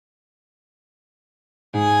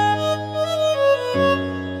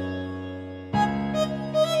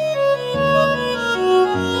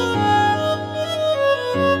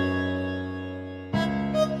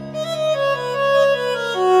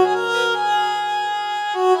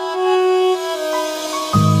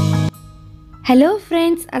Hello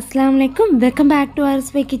friends, Assalamu alaikum. Welcome back to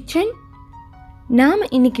Arusuvai kitchen. நாம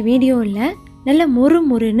இன்னைக்கு வீடியோல நல்ல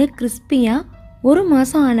மொறுமொறுன்னு கிறிஸ்பியா ஒரு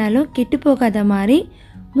மாசம் ஆனாலும் கெட்டு போகாத மாதிரி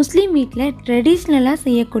முஸ்லிம் வீட்ல ட்ரெடிஷனலா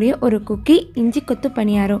செய்யக்கூடிய ஒரு குக்கி இஞ்சி கொத்து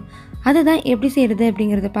பணியாரம். அதை தான் எப்படி செய்யறது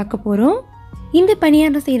அப்படிங்கறத பார்க்க போறோம். இந்த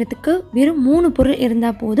பணியாரம் செய்யறதுக்கு வெறும் 3 பொருள்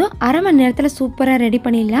இருந்தா போதும். அரை மணி நேரத்துல சூப்பரா ரெடி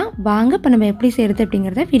பண்ணிடலாம். வாங்க இப்ப நம்ம எப்படி செய்யறது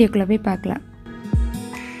அப்படிங்கறத வீடியோக்குள்ள போய் பார்க்கலாம்.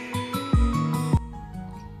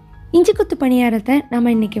 இஞ்சி கொத்து பணியாரத்தை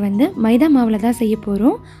நம்ம இன்றைக்கி மைதா மாவில் தான் செய்ய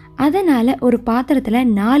போகிறோம். அதனால் ஒரு பாத்திரத்தில்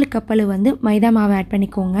 4 கப் அளவு மைதா மாவை ஆட்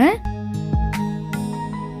பண்ணிக்கோங்க.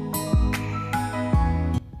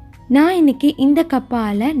 நான் இன்றைக்கி இந்த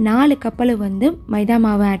கப்பால் 4 கப் அளவு மைதா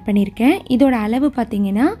மாவை ஆட் பண்ணியிருக்கேன். இதோட அளவு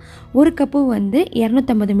பார்த்திங்கன்னா ஒரு கப்பு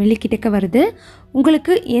 250 மில்லி கிட்டக்க வருது.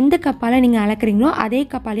 உங்களுக்கு எந்த கப்பால் நீங்கள் அளக்குறீங்களோ அதே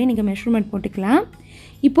கப்பாலேயே நீங்கள் மெஷர்மெண்ட் போட்டுக்கலாம்.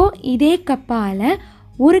 இப்போது இதே கப்பால்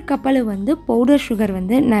ஒரு கப்பல் பவுடர் சுகர்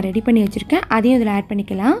நான் ரெடி பண்ணி வச்சுருக்கேன். அதையும் இதில் ஆட்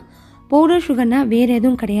பண்ணிக்கலாம். பவுடர் சுகர்னால் வேறு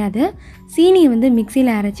எதுவும் கிடையாது. சீனியை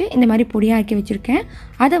மிக்சியில் அரைச்சி இந்த மாதிரி பொடியாக்கி வச்சுருக்கேன்.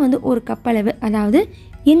 அதை ஒரு கப்பளவு, அதாவது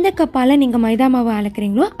எந்த கப்பால் நீங்கள் மைதா மாவு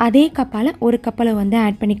அளக்குறீங்களோ அதே கப்பால் ஒரு கப்பளவு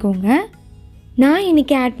ஆட் பண்ணிக்கோங்க. நான்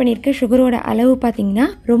இன்றைக்கி ஆட் பண்ணியிருக்க சுகரோட அளவு பார்த்திங்கன்னா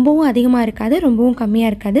ரொம்பவும் அதிகமாக இருக்காது, ரொம்பவும்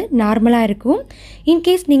கம்மியாக இருக்காது, நார்மலாக இருக்கும்.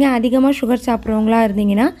 இன்கேஸ் நீங்கள் அதிகமாக சுகர் சாப்பிட்றவங்களா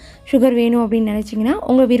இருந்தீங்கன்னா, சுகர் வேணும் அப்படின்னு நினச்சிங்கன்னா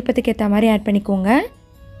உங்கள் விருப்பத்துக்கு ஏற்ற மாதிரி ஆட் பண்ணிக்கோங்க.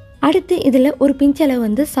 அடுத்து இதில் ஒரு பிஞ்ச்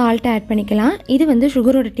அளவு சால்ட்டை ஆட் பண்ணிக்கலாம். இது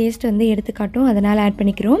சுகரோட டேஸ்ட் எடுத்துக்காட்டும், அதனால் ஆட்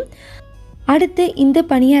பண்ணிக்கிறோம். அடுத்து இந்த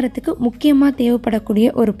பணியாரத்துக்கு முக்கியமாக தேவைப்படக்கூடிய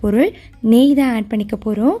ஒரு பொருள் நெய் தான் ஆட் பண்ணிக்க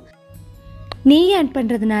போகிறோம். நெய் ஆட்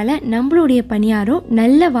பண்ணுறதுனால நம்மளுடைய பணியாரம்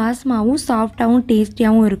நல்ல வாசமாகவும் சாஃப்டாகவும்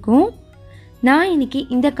டேஸ்டியாகவும் இருக்கும். நான் இன்றைக்கி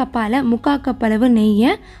இந்த கப்பால் 3/4 கப் அளவு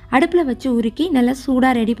நெய்யை அடுப்பில் வச்சு உருக்கி நல்லா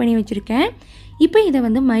சூடாக ரெடி பண்ணி வச்சுருக்கேன். இப்போ இதை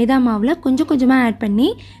மைதா மாவில் கொஞ்சம் கொஞ்சமாக ஆட் பண்ணி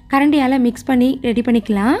கரண்டியால் மிக்ஸ் பண்ணி ரெடி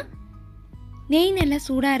பண்ணிக்கலாம். நெய் நல்லா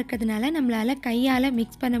சூடாக இருக்கிறதுனால நம்மளால் கையால்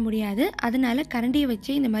மிக்ஸ் பண்ண முடியாது. அதனால் கரண்டியை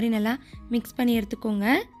வச்சு இந்த மாதிரி நல்லா மிக்ஸ் பண்ணி எடுத்துக்கோங்க.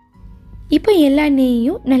 இப்போ எல்லா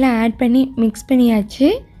நெய்யும் நல்லா ஆட் பண்ணி மிக்ஸ் பண்ணியாச்சு.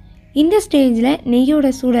 இந்த ஸ்டேஜில் நெய்யோட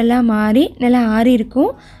சூடெல்லாம் மாறி நல்லா ஆறி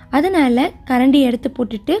இருக்கும். அதனால் கரண்டி எடுத்து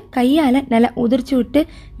போட்டுட்டு கையால் நல்லா உதிர்ச்சி விட்டு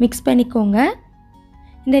மிக்ஸ் பண்ணிக்கோங்க.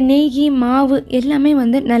 இந்த நெய் மாவு எல்லாமே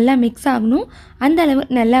நல்லா மிக்ஸ் ஆகணும். அந்த அளவு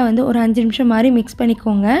நல்லா ஒரு 5 நிமிஷம் மாதிரி மிக்ஸ்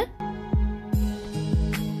பண்ணிக்கோங்க.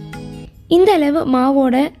 இந்த அளவு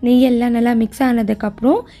மாவோட நெய்யெல்லாம் நல்லா மிக்ஸ்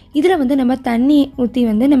ஆனதுக்கப்புறம் இதில் நம்ம தண்ணி ஊற்றி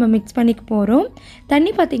நம்ம மிக்ஸ் பண்ணிக்க போகிறோம்.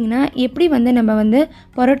 தண்ணி பார்த்திங்கன்னா எப்படி நம்ம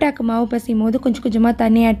பரோட்டாக்கு மாவு பசியும் போது கொஞ்சம் கொஞ்சமாக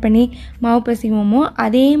தண்ணி ஆட் பண்ணி மாவு பசிவோமோ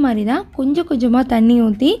அதே மாதிரி தான் கொஞ்சம் கொஞ்சமாக தண்ணி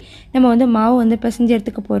ஊற்றி நம்ம மாவு பிசைஞ்சு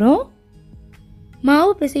எடுத்துக்க போகிறோம்.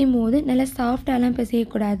 மாவு பிசையும் போது நல்லா சாஃப்டாலாம்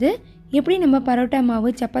பிசையக்கூடாது. எப்படி நம்ம பரோட்டா மாவு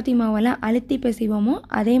சப்பாத்தி மாவெல்லாம் அழுத்தி பிசைவோமோ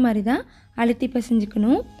அதே மாதிரி தான் அழுத்தி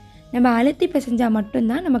பிசைஞ்சுக்கணும். நம்ம அழுத்தி பிசைஞ்சால்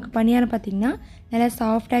மட்டும்தான் நமக்கு பணியாரம் பார்த்திங்கன்னா நல்லா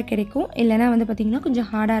சாஃப்டாக கிடைக்கும். இல்லைனா பார்த்திங்கன்னா கொஞ்சம்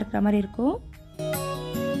ஹார்டாக இருக்கிற மாதிரி இருக்கும்.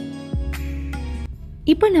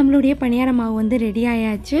 இப்போ நம்மளுடைய பணியார மாவு ரெடி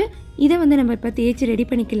ஆயாச்சு. இதை நம்ம இப்போ தேய்ச்சி ரெடி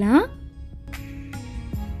பண்ணிக்கலாம்.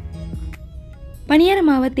 பணியார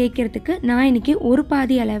மாவை தேய்க்கிறதுக்கு நான் இன்றைக்கி ஒரு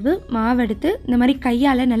பாதி அளவு மாவு எடுத்து இந்த மாதிரி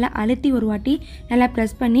கையால் நல்லா அழுத்தி ஒரு வாட்டி நல்லா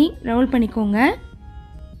ப்ரெஸ் பண்ணி ரோல் பண்ணிக்கோங்க.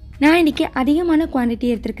 நான் இன்றைக்கி அதிகமான குவான்டிட்டி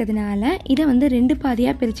எடுத்துருக்கிறதுனால இதை 2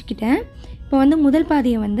 பாதியாக பிரிச்சுக்கிட்டேன். இப்போ முதல்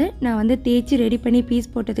பாதியை நான் தேய்ச்சி ரெடி பண்ணி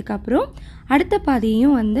பீஸ் போட்டதுக்கப்புறம் அடுத்த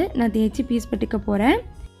பாதியையும் நான் தேய்ச்சி பீஸ் போட்டுக்க போகிறேன்.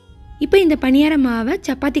 இப்போ இந்த பணியார மாவை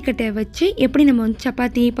சப்பாத்தி கட்டையை வச்சு எப்படி நம்ம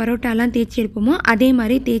சப்பாத்தி பரோட்டாலாம் தேய்ச்சி எடுப்போமோ அதே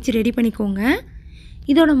மாதிரி தேய்ச்சி ரெடி பண்ணிக்கோங்க.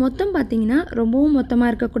 இதோட மொத்தம் பார்த்திங்கன்னா ரொம்பவும் மொத்தமாக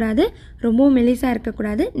இருக்கக்கூடாது, ரொம்பவும் மெலிசாக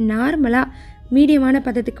இருக்கக்கூடாது, நார்மலாக மீடியமான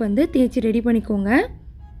பதத்துக்கு தேய்ச்சி ரெடி பண்ணிக்கோங்க.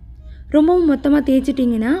 ரொம்பவும் மொத்தமாக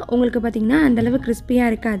தேய்ச்சிட்டிங்கன்னா உங்களுக்கு பார்த்திங்கன்னா அந்தளவு கிறிஸ்பியாக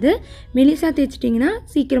இருக்காது. மெலிசாக தேய்ச்சிட்டிங்கன்னா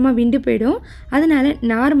சீக்கிரமாக விண்டு போயிடும். அதனால்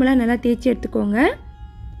நார்மலாக நல்லா தேய்ச்சி எடுத்துக்கோங்க.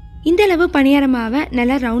 இந்த அளவு பணியார மாவை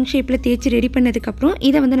நல்லா ரவுண்ட் ஷேப்பில் தேய்ச்சி ரெடி பண்ணதுக்கப்புறம்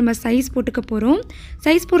இதை நம்ம சைஸ் போட்டுக்க போகிறோம்.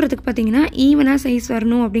 சைஸ் போடுறதுக்கு பார்த்திங்கன்னா ஈவனாக சைஸ்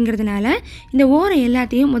வரணும் அப்படிங்கிறதுனால இந்த ஓரம்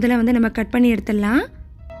எல்லாத்தையும் முதல்ல நம்ம கட் பண்ணி எடுத்துடலாம்.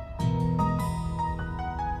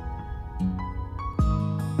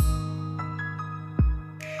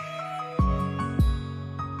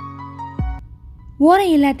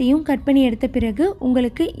 ஓரம் எல்லாத்தையும் கட் பண்ணி எடுத்த பிறகு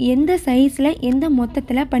உங்களுக்கு எந்த சைஸில் எந்த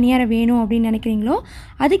மொத்தத்தில் பணியாரம் வேணும் அப்படின்னு நினைக்கிறீங்களோ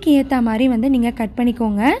அதுக்கு ஏற்ற மாதிரி நீங்கள் கட்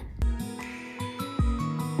பண்ணிக்கோங்க.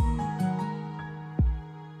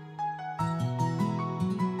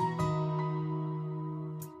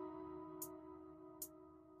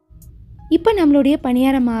 இப்போ நம்மளுடைய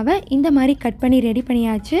பணியார மாவை இந்த மாதிரி கட் பண்ணி ரெடி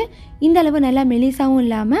பண்ணியாச்சு. இந்த அளவு நல்லா மெலிசாவும்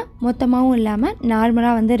இல்லாமல் மொத்தமாகவும் இல்லாமல்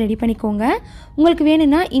நார்மலாக ரெடி பண்ணிக்கோங்க. உங்களுக்கு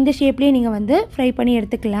வேணும்னா இந்த ஷேப்லேயே நீங்கள் ஃப்ரை பண்ணி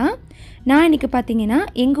எடுத்துக்கலாம். நான் இன்றைக்கி பார்த்தீங்கன்னா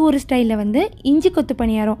எங்கள் ஊர் ஸ்டைலில் இஞ்சி கொத்து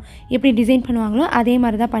பணியாரம் எப்படி டிசைன் பண்ணுவாங்களோ அதே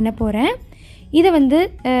மாதிரி தான் பண்ண போகிறேன். இதை வந்து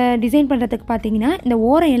டிசைன் பண்ணுறதுக்கு பார்த்தீங்கன்னா இந்த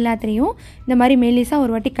ஓரம் எல்லாத்துலேயும் இந்த மாதிரி மெல்லிஸாக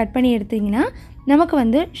ஒரு வாட்டி கட் பண்ணி எடுத்திங்கன்னா நமக்கு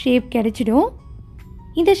வந்து ஷேப் கிடைச்சிடும்.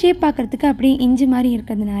 இந்த ஷேப் பார்க்குறதுக்கு அப்படியே இஞ்சி மாதிரி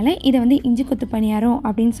இருக்கிறதுனால இதை வந்து இஞ்சி கொத்து பணியாரம்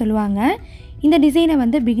அப்படின்னு சொல்லுவாங்க. இந்த டிசைனை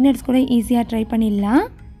வந்து பிகினர்ஸ் கூட ஈஸியாக ட்ரை பண்ணிடலாம்.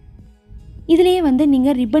 இதிலேயே வந்து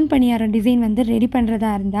நீங்கள் ரிப்பன் பணியாரம் டிசைன் வந்து ரெடி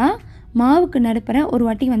பண்ணுறதா இருந்தால் மாவுக்கு நடுப்புற ஒரு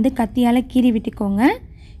வாட்டி வந்து கத்தியால் கீறி விட்டுக்கோங்க.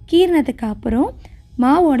 கீறினதுக்கு அப்புறம்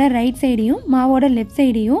மாவோட ரைட் சைடையும் மாவோட லெஃப்ட்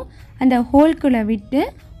சைடையும் அந்த ஹோல்குள்ளே விட்டு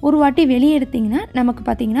ஒரு வாட்டி வெளியே எடுத்திங்கன்னா நமக்கு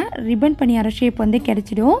பார்த்திங்கன்னா ரிப்பன் பணியாரம் ஷேப் வந்து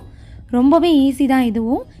கிடச்சிடும். ரொம்பவே ஈஸி தான்,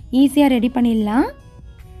 இதுவும் ஈஸியாக ரெடி பண்ணிடலாம்.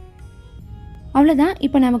 அவ்வளோதான்.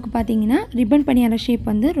 இப்போ நமக்கு பார்த்தீங்கன்னா ரிப்பன் பணியாரம் ஷேப்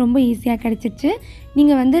வந்து ரொம்ப ஈஸியாக கிடச்சிருச்சு.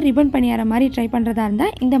 நீங்கள் வந்து ரிப்பன் பணியாரம் மாதிரி ட்ரை பண்ணுறதா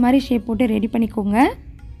இருந்தால் இந்த மாதிரி ஷேப் போட்டு ரெடி பண்ணிக்கோங்க.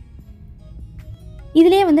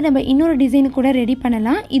 இதிலே வந்து நம்ம இன்னொரு டிசைன் கூட ரெடி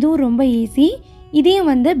பண்ணலாம். இதுவும் ரொம்ப ஈஸி. இதையும்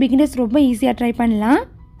வந்து பிகினர்ஸ் ரொம்ப ஈஸியாக ட்ரை பண்ணலாம்.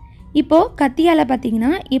 இப்போது கத்தியால்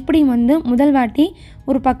பார்த்திங்கன்னா எப்படி வந்து முதல் வாட்டி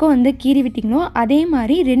ஒரு பக்கம் வந்து கீறி விட்டிங்களோ அதே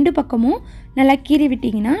மாதிரி 2 பக்கமும் நல்லா கீறி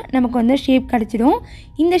விட்டிங்கன்னா நமக்கு வந்து ஷேப் கிடச்சிடும்.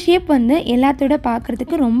 இந்த ஷேப் வந்து எல்லாத்தோட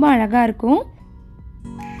பார்க்குறதுக்கு ரொம்ப அழகாக இருக்கும்.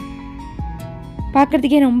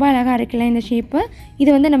 பார்க்குறதுக்கே ரொம்ப அழகாக இருக்குல்ல இந்த ஷேப்பு. இது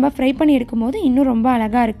வந்து நம்ம ஃப்ரை பண்ணி எடுக்கும்போது இன்னும் ரொம்ப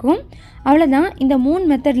அழகாக இருக்கும். அவ்வளோதான். இந்த 3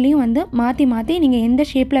 மெத்தட்லேயும் வந்து மாற்றி மாற்றி நீங்கள் எந்த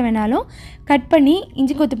ஷேப்பில் வேணாலும் கட் பண்ணி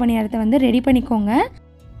இஞ்சி கொத்து பணியாரத்தை வந்து ரெடி பண்ணிக்கோங்க.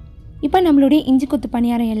 இப்போ நம்மளுடைய இஞ்சி கொத்து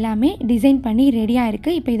பணியாரம் எல்லாமே டிசைன் பண்ணி ரெடியாக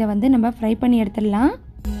இருக்குது. இப்போ இதை வந்து நம்ம ஃப்ரை பண்ணி எடுத்துடலாம்.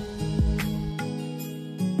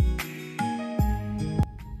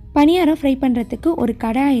 பணியாரம் ஃப்ரை பண்ணுறதுக்கு ஒரு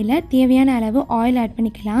கடாயில் தேவையான அளவு ஆயில் ஆட்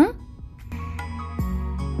பண்ணிக்கலாம்.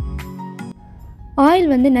 ஆயில்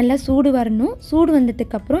வந்து நல்லா சூடு வரணும். சூடு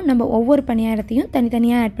வந்ததுக்கப்புறம் நம்ம ஒவ்வொரு பணியாரத்தையும்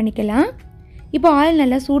தனித்தனியாக ஆட் பண்ணிக்கலாம். இப்போ ஆயில்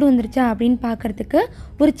நல்லா சூடு வந்துருச்சா அப்படின்னு பார்க்குறதுக்கு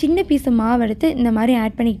ஒரு சின்ன பீஸு மாவு எடுத்து இந்த மாதிரி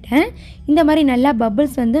ஆட் பண்ணிக்கிட்டேன். இந்த மாதிரி நல்லா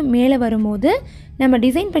பபிள்ஸ் வந்து மேலே வரும்போது நம்ம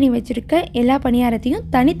டிசைன் பண்ணி வச்சுருக்க எல்லா பணியாரத்தையும்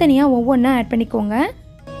தனித்தனியாக ஒவ்வொன்றா ஆட் பண்ணிக்கோங்க.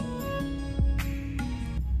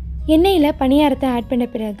 எண்ணெயில் பணியாரத்தை ஆட் பண்ண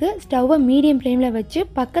பிறகு ஸ்டவ்வை மீடியம் ஃப்ளேமில் வச்சு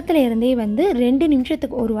பக்கத்தில் இருந்தே வந்து 2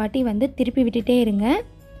 நிமிஷத்துக்கு ஒரு வாட்டி வந்து திருப்பி விட்டுட்டே இருங்க.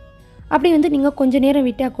 அப்படி வந்து நீங்கள் கொஞ்சம் நேரம்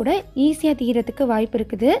விட்டால் கூட ஈஸியாக தீரத்துக்கு வாய்ப்பு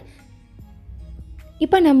இருக்குது.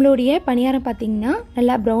 இப்போ நம்மளுடைய பணியாரம் பார்த்திங்கன்னா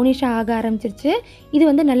நல்லா ப்ரௌனிஷாக ஆக ஆரம்பிச்சிருச்சு. இது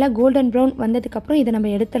வந்து நல்லா கோல்டன் ப்ரௌன் வந்ததுக்கப்புறம் இதை நம்ம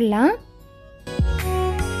எடுத்துடலாம்.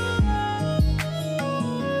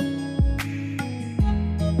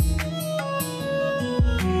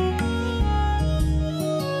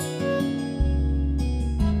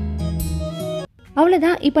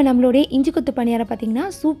 அவ்வளோதான். இப்போ நம்மளுடைய இஞ்சி கொத்து பணியாரம் பார்த்திங்கன்னா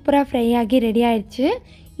சூப்பராக ஃப்ரை ஆகி ரெடி ஆயிடுச்சு.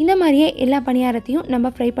 இந்த மாதிரியே எல்லா பணியாரத்தையும் நம்ம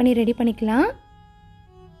ஃப்ரை பண்ணி ரெடி பண்ணிக்கலாம்.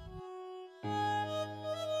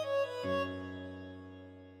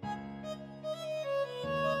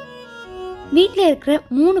 வீட்டில் இருக்கிற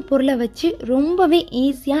 3 பொருளை வச்சு ரொம்பவே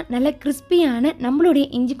ஈஸியாக நல்ல கிறிஸ்பியான நம்மளுடைய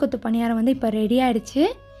இஞ்சி கொத்து பணியாரம் வந்து இப்போ ரெடி ஆகிடுச்சு.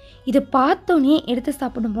 இது பார்த்தோன்னே எடுத்து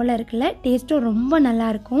சாப்பிடும் போல் இருக்குல்ல, டேஸ்ட்டும் ரொம்ப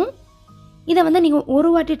நல்லாயிருக்கும். இதை வந்து நீங்கள் ஒரு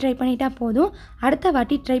வாட்டி ட்ரை பண்ணிட்டா போதும், அடுத்த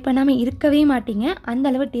வாட்டி ட்ரை பண்ணாமல் இருக்கவே மாட்டீங்க.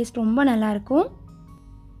 அந்தளவு டேஸ்ட் ரொம்ப நல்லாயிருக்கும்.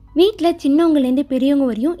 வீட்டில் சின்னவங்கலேருந்து பெரியவங்க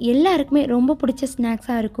வரையும் எல்லாருக்குமே ரொம்ப பிடிச்ச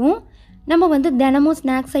ஸ்நாக்ஸாக இருக்கும். நம்ம வந்து தினமும்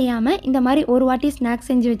ஸ்நாக்ஸ் செய்யாமல் இந்த மாதிரி ஒரு வாட்டி ஸ்நாக்ஸ்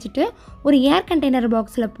செஞ்சு வச்சுட்டு ஒரு ஏர் கண்டெய்னர்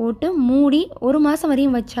பாக்ஸில் போட்டு மூடி 1 மாதம்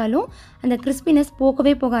வரையும் வச்சாலும் அந்த கிறிஸ்பினஸ்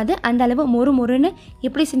போகவே போகாது. அந்த அளவு மொறு மொறுன்னு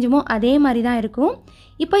எப்படி செஞ்சோமோ அதே மாதிரி தான் இருக்கும்.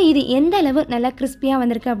 இப்போ இது எந்த அளவு நல்லா கிறிஸ்பியாக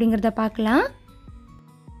வந்திருக்கு அப்படிங்கிறத பார்க்கலாம்.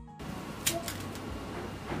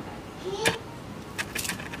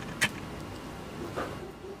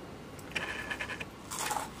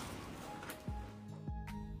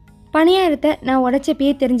 பணியாரத்தை நான் உடைச்சப்பே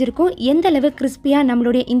தெரிஞ்சிருக்கும் எந்த அளவு கிறிஸ்பியாக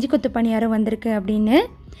நம்மளுடைய இஞ்சி கொத்து பணியாரம் வந்திருக்கு அப்படின்னு.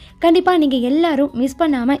 கண்டிப்பாக நீங்கள் எல்லோரும் மிஸ்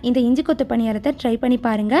பண்ணாமல் இந்த இஞ்சி கொத்து பணியாரத்தை ட்ரை பண்ணி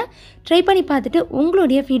பாருங்கள். ட்ரை பண்ணி பார்த்துட்டு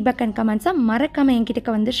உங்களுடைய ஃபீட்பேக் அண்ட் கமெண்ட்ஸை மறக்காமல்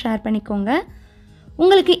என்கிட்ட வந்து ஷேர் பண்ணிக்கோங்க.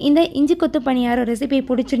 உங்களுக்கு இந்த இஞ்சி கொத்து பணியாரம் ரெசிபி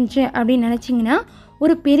பிடிச்சிருந்துச்சு அப்படின்னு நினச்சிங்கன்னா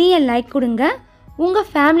ஒரு பெரிய லைக் கொடுங்க. உங்கள்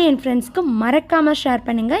ஃபேமிலி அண்ட் ஃப்ரெண்ட்ஸ்க்கு மறக்காமல் ஷேர்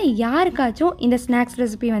பண்ணுங்கள். யாருக்காச்சும் இந்த ஸ்நாக்ஸ்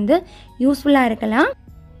ரெசிபி வந்து யூஸ்ஃபுல்லாக இருக்கலாம்.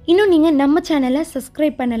 இன்னும் நீங்கள் நம்ம சேனலை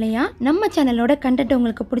சப்ஸ்கிரைப் பண்ணலையா? நம்ம சேனலோட கண்டென்ட்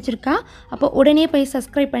உங்களுக்கு பிடிச்சிருக்கா? அப்போ உடனே போய்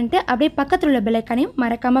சப்ஸ்கிரைப் பண்ணிட்டு அப்படியே பக்கத்தில் உள்ள பெல் ஐகானையும்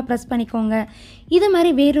மறக்காமல் ப்ரெஸ் பண்ணிக்கோங்க. இது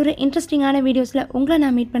மாதிரி வேறொரு இன்ட்ரெஸ்டிங்கான வீடியோஸில் உங்களை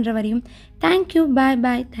நான் மீட் பண்ணுற வரையும் thank you, bye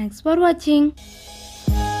bye, thanks for வாட்சிங்.